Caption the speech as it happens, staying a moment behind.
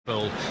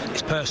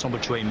It's personal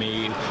between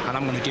me and you, and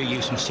I'm going to do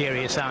you some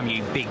serious harm,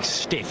 you big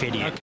stiff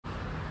idiot.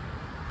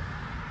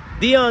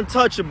 The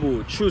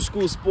Untouchable True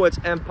School Sports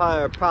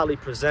Empire proudly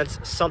presents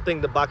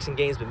something the boxing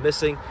game's been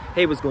missing.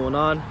 Hey, what's going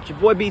on? It's your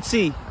boy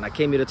BT, and I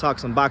came here to talk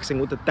some boxing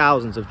with the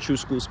thousands of True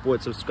School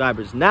Sports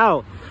subscribers.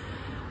 Now,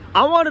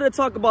 I wanted to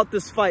talk about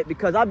this fight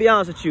because I'll be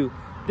honest with you,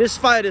 this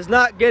fight is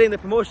not getting the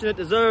promotion it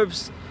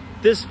deserves.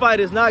 This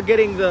fight is not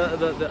getting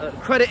the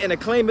credit and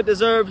acclaim it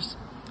deserves.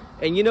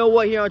 And you know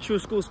what, here on True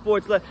School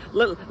Sports, let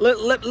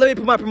me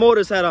put my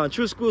promoter's hat on.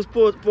 True School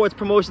Sports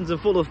promotions in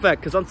full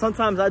effect, because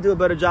sometimes I do a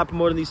better job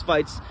promoting these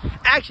fights.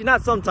 Actually,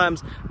 not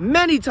sometimes,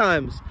 many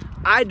times,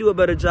 I do a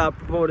better job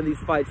promoting these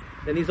fights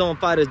than these own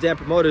fighters, damn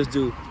promoters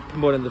do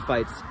promoting the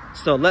fights.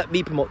 So let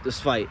me promote this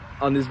fight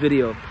on this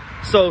video.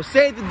 So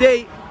save the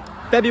date,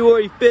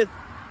 February 5th.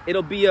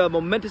 It'll be a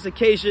momentous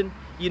occasion,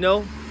 you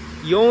know.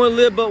 You only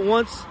live but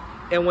once,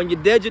 and when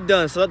you're dead, you're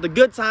done. So let the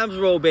good times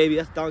roll, baby.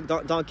 That's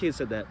Don Kidd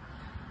said that.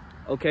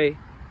 Okay,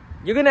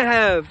 you're gonna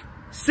have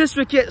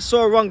Srisaket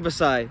Sor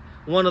Rungviasi,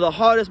 one of the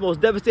hardest, most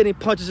devastating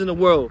punches in the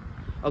world.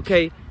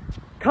 Okay,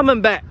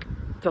 coming back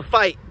to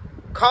fight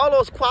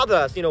Carlos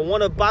Cuadras, you know,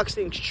 one of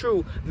boxing's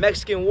true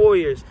Mexican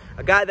warriors,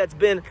 a guy that's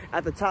been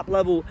at the top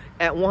level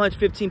at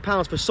 115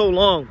 pounds for so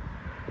long.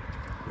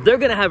 They're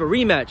gonna have a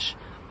rematch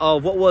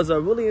of what was a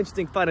really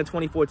interesting fight in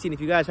 2014.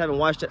 If you guys haven't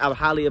watched it, I would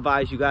highly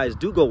advise you guys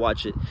do go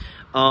watch it.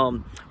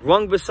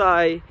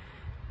 Rungviasi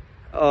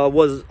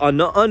was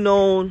an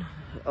unknown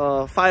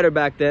fighter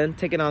back then,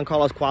 taking on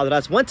Carlos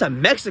Cuadras. Went to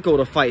Mexico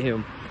to fight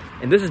him,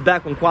 and this is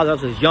back when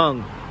Cuadras was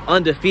young,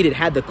 undefeated,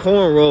 had the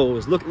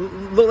cornrows, looked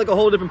like a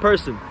whole different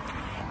person.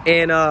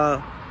 And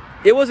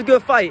it was a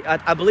good fight.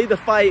 I believe the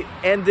fight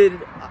ended,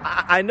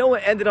 I know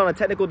it ended on a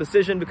technical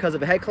decision because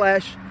of a head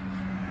clash.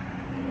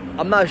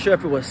 I'm not sure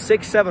if it was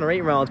 6, 7, or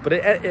 8 rounds, but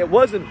it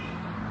wasn't,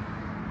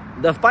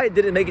 the fight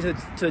didn't make it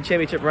to the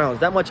championship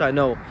rounds, that much I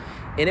know.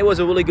 And it was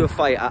a really good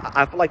fight.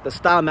 I feel like the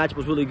style match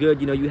was really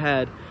good. You know, you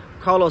had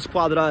Carlos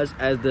Cuadras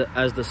as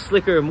the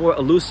slicker, more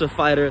elusive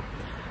fighter,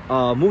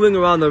 moving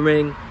around the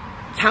ring,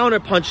 counter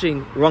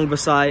punching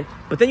Rungviasi.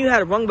 But then you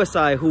had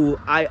Rungviasi, who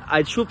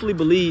I truthfully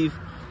believe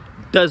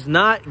does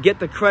not get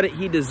the credit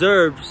he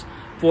deserves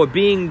for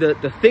being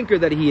the thinker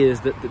that he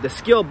is, the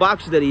skilled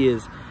boxer that he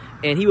is.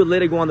 And he would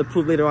later go on to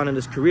prove later on in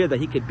his career that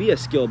he could be a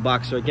skilled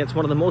boxer against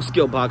one of the most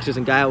skilled boxers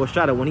in Gallo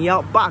Estrada when he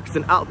outboxed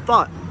and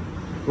outthought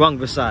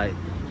Rungviasi.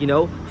 You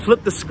know,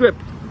 flipped the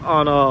script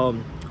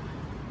on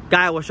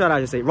Gallo Estrada, I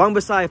should say.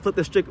 Rungviasi flipped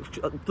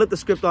the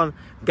script on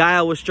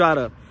Gallo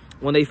Estrada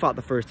when they fought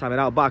the first time and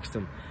outboxed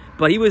him.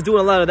 But he was doing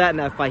a lot of that in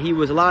that fight. He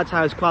was, a lot of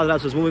times,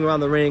 Cuadras was moving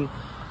around the ring,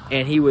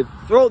 and he would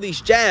throw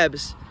these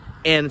jabs,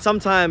 and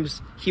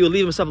sometimes he would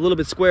leave himself a little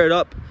bit squared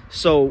up.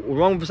 So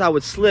when Rungviasi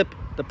would slip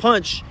the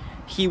punch,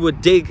 he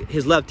would dig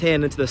his left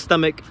hand into the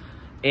stomach,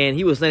 and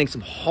he was landing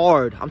some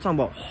hard, I'm talking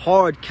about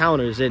hard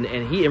counters. And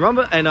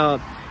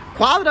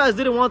Cuadras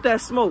didn't want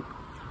that smoke.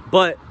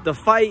 But the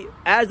fight,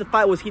 as the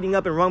fight was heating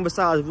up and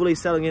Rungviasi was really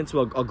settling into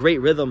a great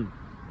rhythm,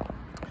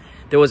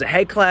 there was a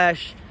head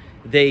clash.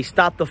 They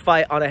stopped the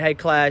fight on a head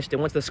clash. They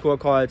went to the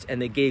scorecards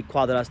and they gave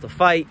Cuadras the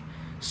fight.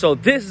 So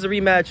this is a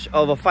rematch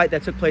of a fight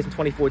that took place in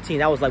 2014.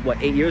 That was like,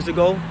 what, 8 years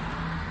ago?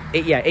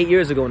 8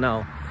 years ago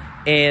now.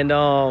 And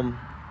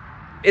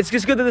it's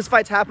just good that this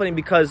fight's happening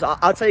because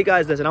I'll tell you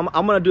guys this, and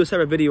I'm going to do a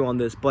separate video on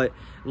this. But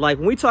like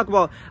when we talk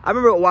about, I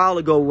remember a while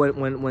ago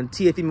when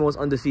Teofimo was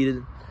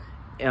undefeated,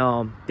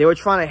 they were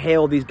trying to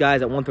hail these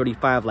guys at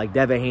 135 like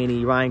Devin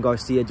Haney, Ryan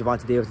Garcia,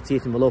 Gervonta Davis, and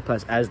Teofimo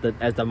Lopez as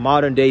the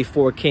modern day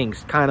four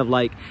kings, kind of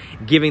like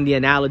giving the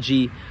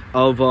analogy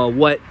of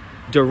what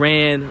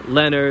Duran,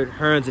 Leonard,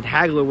 Hearns, and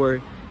Hagler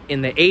were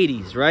in the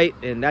 80s, right?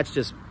 And that's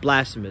just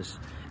blasphemous.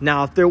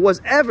 Now, if there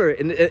was ever,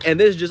 and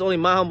this is just only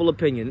my humble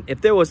opinion,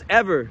 if there was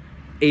ever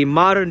a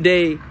modern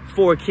day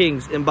four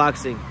kings in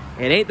boxing,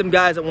 and ain't them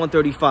guys at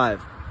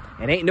 135,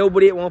 and ain't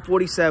nobody at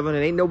 147,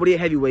 and ain't nobody at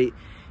heavyweight,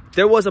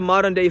 there was a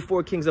modern day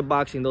four kings of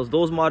boxing.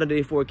 Those modern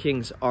day four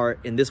kings are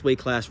in this weight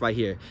class right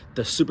here,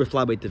 the super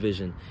flyweight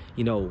division.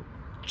 You know,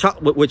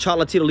 with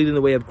Cholatito leading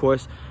the way, of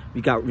course.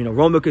 We got, you know,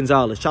 Romo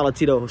Gonzalez,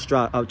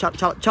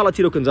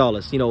 Cholatito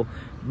Gonzalez, you know,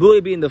 really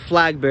being the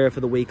flag bearer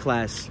for the weight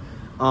class.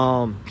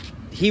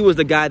 He was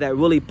the guy that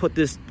really put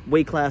this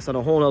weight class on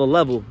a whole nother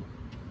level.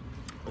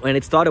 And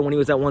it started when he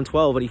was at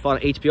 112 and he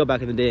fought on HBO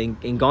back in the day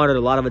and garnered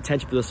a lot of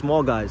attention for the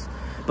small guys.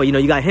 But, you know,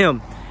 you got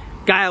him,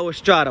 Gallo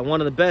Estrada,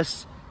 one of the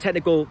best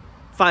technical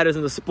fighters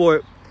in the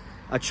sport,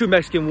 a true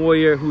Mexican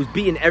warrior who's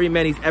beaten every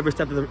man he's ever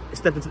stepped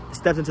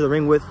into the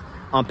ring with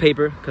on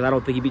paper, because I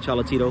don't think he beat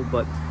Cholatito.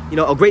 But, you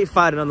know, a great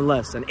fighter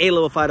nonetheless, an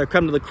A-level fighter,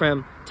 creme de la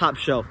creme, top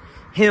shelf.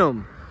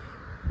 Him.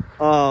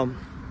 And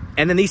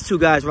then these two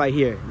guys right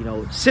here, you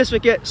know,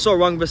 Srisaket Sor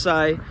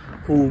Rungviasi,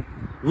 who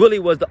really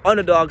was the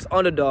underdog's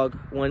underdog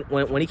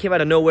when he came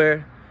out of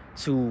nowhere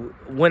to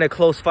win a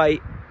close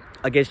fight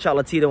against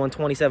Cholatito in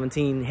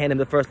 2017, hand him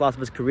the first loss of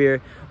his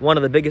career, one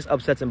of the biggest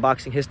upsets in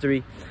boxing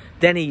history.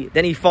 Then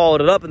he followed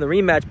it up in the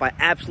rematch by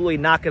absolutely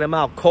knocking him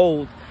out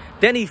cold.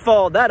 Then he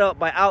followed that up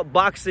by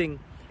outboxing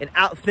and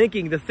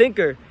outthinking the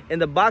thinker in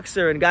the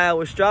boxer and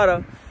Gallo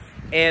Estrada,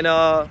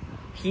 and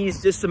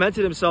he's just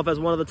cemented himself as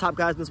one of the top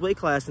guys in this weight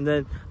class. And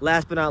then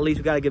last but not least,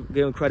 we got to give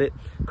him credit,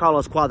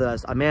 Carlos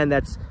Cuadras, a man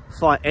that's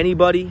fought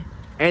anybody,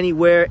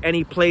 anywhere,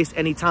 any place,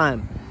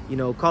 anytime. You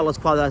know, Carlos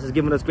Cuadras has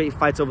given us great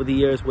fights over the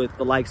years with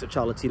the likes of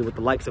Chocolatito, with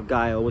the likes of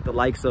Gallo, with the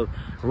likes of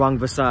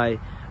Rungviasi.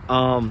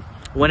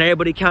 When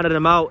everybody counted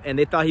him out and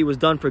they thought he was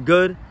done for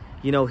good,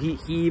 you know, he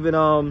even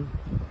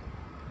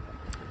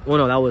well,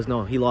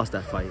 no, he lost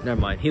that fight. Never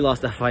mind, he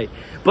lost that fight.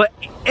 But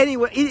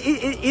anyway,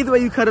 either way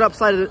you cut it up,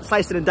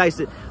 slice it and dice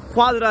it,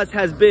 Cuadras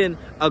has been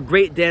a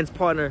great dance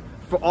partner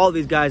for all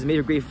these guys, made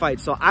a great fight.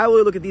 So I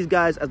really look at these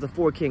guys as the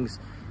four kings.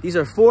 These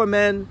are four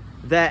men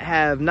that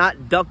have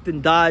not ducked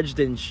and dodged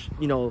and,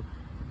 you know,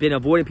 been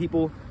avoiding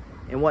people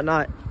and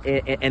whatnot,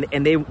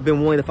 and they've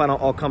been willing to fight on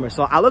all comers.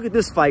 So I look at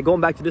this fight,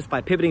 going back to this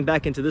fight, pivoting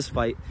back into this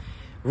fight,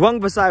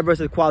 Rungviasi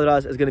versus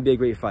Cuadras is going to be a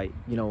great fight.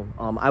 You know,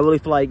 I really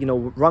feel like, you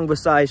know,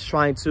 Rungviasi is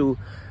trying to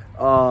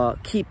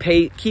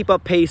keep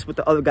up pace with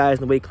the other guys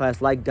in the weight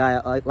class, like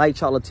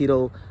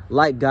Chocolatito,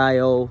 like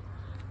Gallo,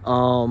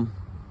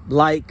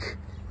 like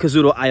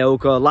Kazuto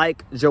Ioka,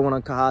 like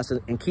Joanna Kahas,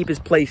 and keep his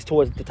place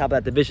towards the top of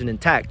that division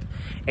intact.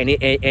 And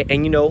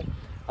you know,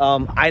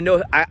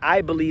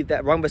 I believe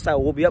that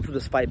Rungviasi will be up for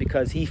this fight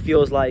because he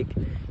feels like,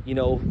 you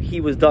know, he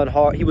was done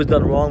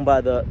wrong by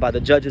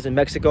the judges in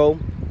Mexico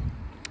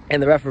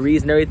and the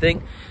referees and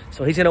everything.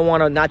 So he's gonna want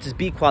to not just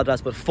beat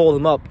Cuadras, but fold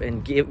him up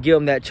and give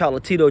him that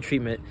Chocolatito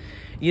treatment.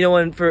 You know,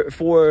 and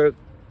for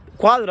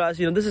Cuadras,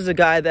 you know, this is a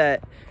guy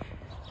that,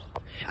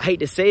 I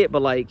hate to say it,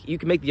 but like, you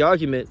can make the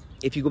argument,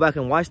 if you go back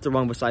and watch the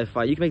Rungviasi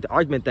fight, you can make the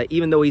argument that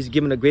even though he's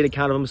given a great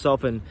account of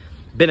himself and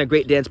been a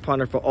great dance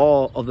partner for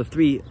all of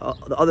the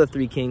other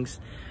three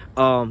kings,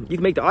 you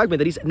can make the argument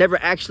that he's never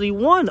actually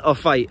won a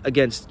fight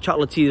against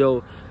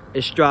Chocolatito,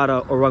 Estrada,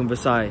 or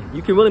Rungviasi.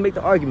 You can really make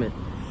the argument.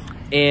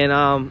 And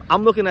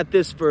I'm looking at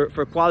this for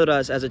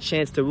Cuadras as a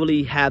chance to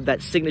really have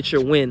that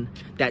signature win,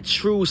 that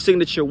true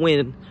signature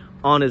win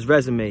on his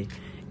resume.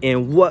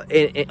 And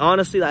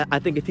honestly, I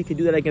think if he could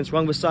do that against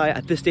Rungviasi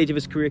at this stage of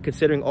his career,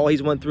 considering all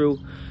he's went through,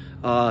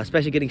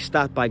 especially getting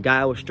stopped by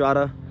Gallo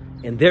Estrada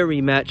in their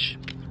rematch,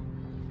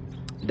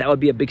 that would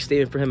be a big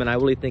statement for him. And I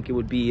really think it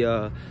would be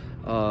a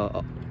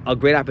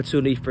great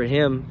opportunity for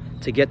him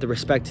to get the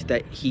respect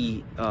that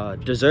he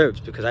deserves,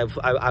 because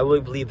I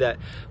really believe that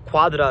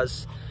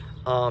Cuadras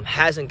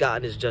hasn't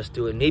gotten his just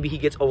due, and maybe he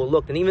gets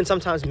overlooked. And even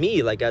sometimes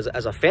me, like as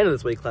a fan of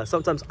this weight class,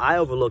 sometimes I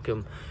overlook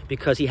him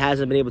because he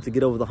hasn't been able to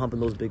get over the hump in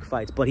those big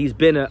fights. But he's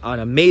been an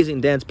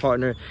amazing dance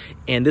partner,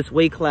 and this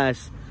weight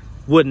class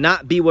would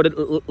not be what it,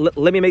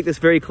 let me make this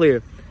very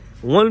clear.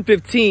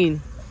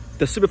 115,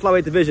 the super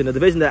flyweight division, the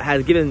division that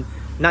has given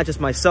not just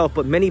myself,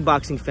 but many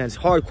boxing fans,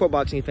 hardcore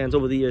boxing fans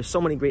over the years,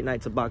 so many great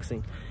nights of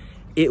boxing.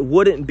 It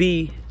wouldn't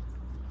be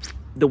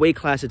the weight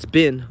class it's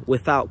been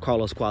without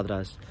Carlos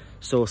Cuadras.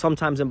 So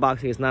sometimes in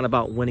boxing, it's not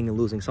about winning and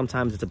losing.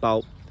 Sometimes it's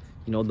about,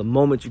 you know, the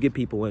moments you give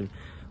people. And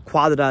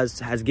Cuadras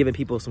has given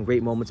people some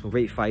great moments, some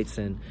great fights.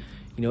 And,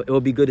 you know, it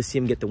would be good to see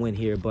him get the win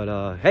here.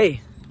 But,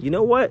 hey, you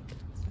know what?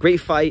 Great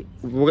fight.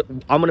 I'm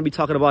going to be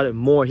talking about it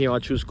more here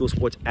on True School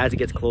Sports as it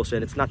gets closer.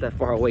 And it's not that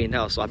far away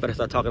now, so I better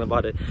start talking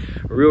about it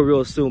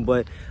real soon.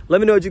 But let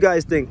me know what you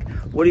guys think.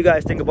 What do you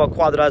guys think about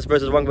Cuadras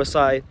versus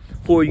Rungviasi?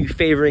 Who are you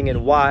favoring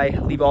and why?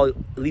 Leave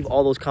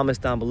all those comments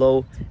down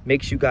below.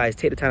 Make sure you guys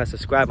take the time to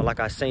subscribe. And like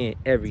I say in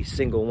every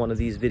single one of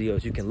these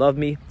videos, you can love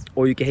me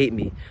or you can hate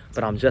me,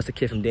 but I'm just a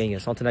kid from Daniel.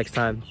 So until next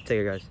time, take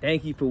care, guys.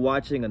 Thank you for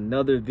watching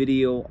another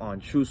video on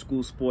True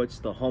School Sports,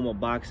 the home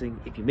of boxing.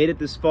 If you made it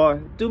this far,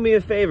 do me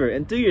a favor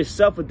and do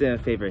yourself a damn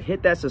favor.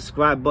 Hit that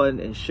subscribe button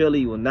and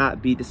surely you will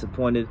not be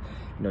disappointed.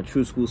 You know,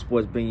 True School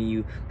Sports bringing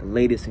you the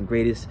latest and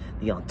greatest,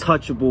 the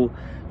untouchable,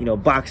 you know,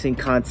 boxing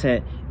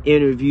content,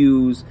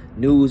 interviews,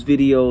 news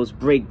videos,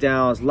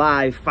 breakdowns,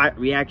 live fight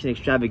reaction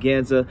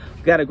extravaganza.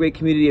 We've got a great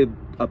community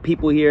of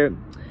people here,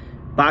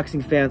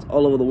 boxing fans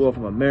all over the world,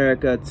 from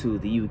America to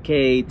the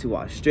UK to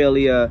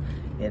Australia,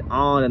 and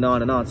on and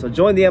on and on. So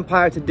join the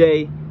empire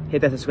today.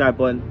 Hit that subscribe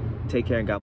button. Take care and God bless.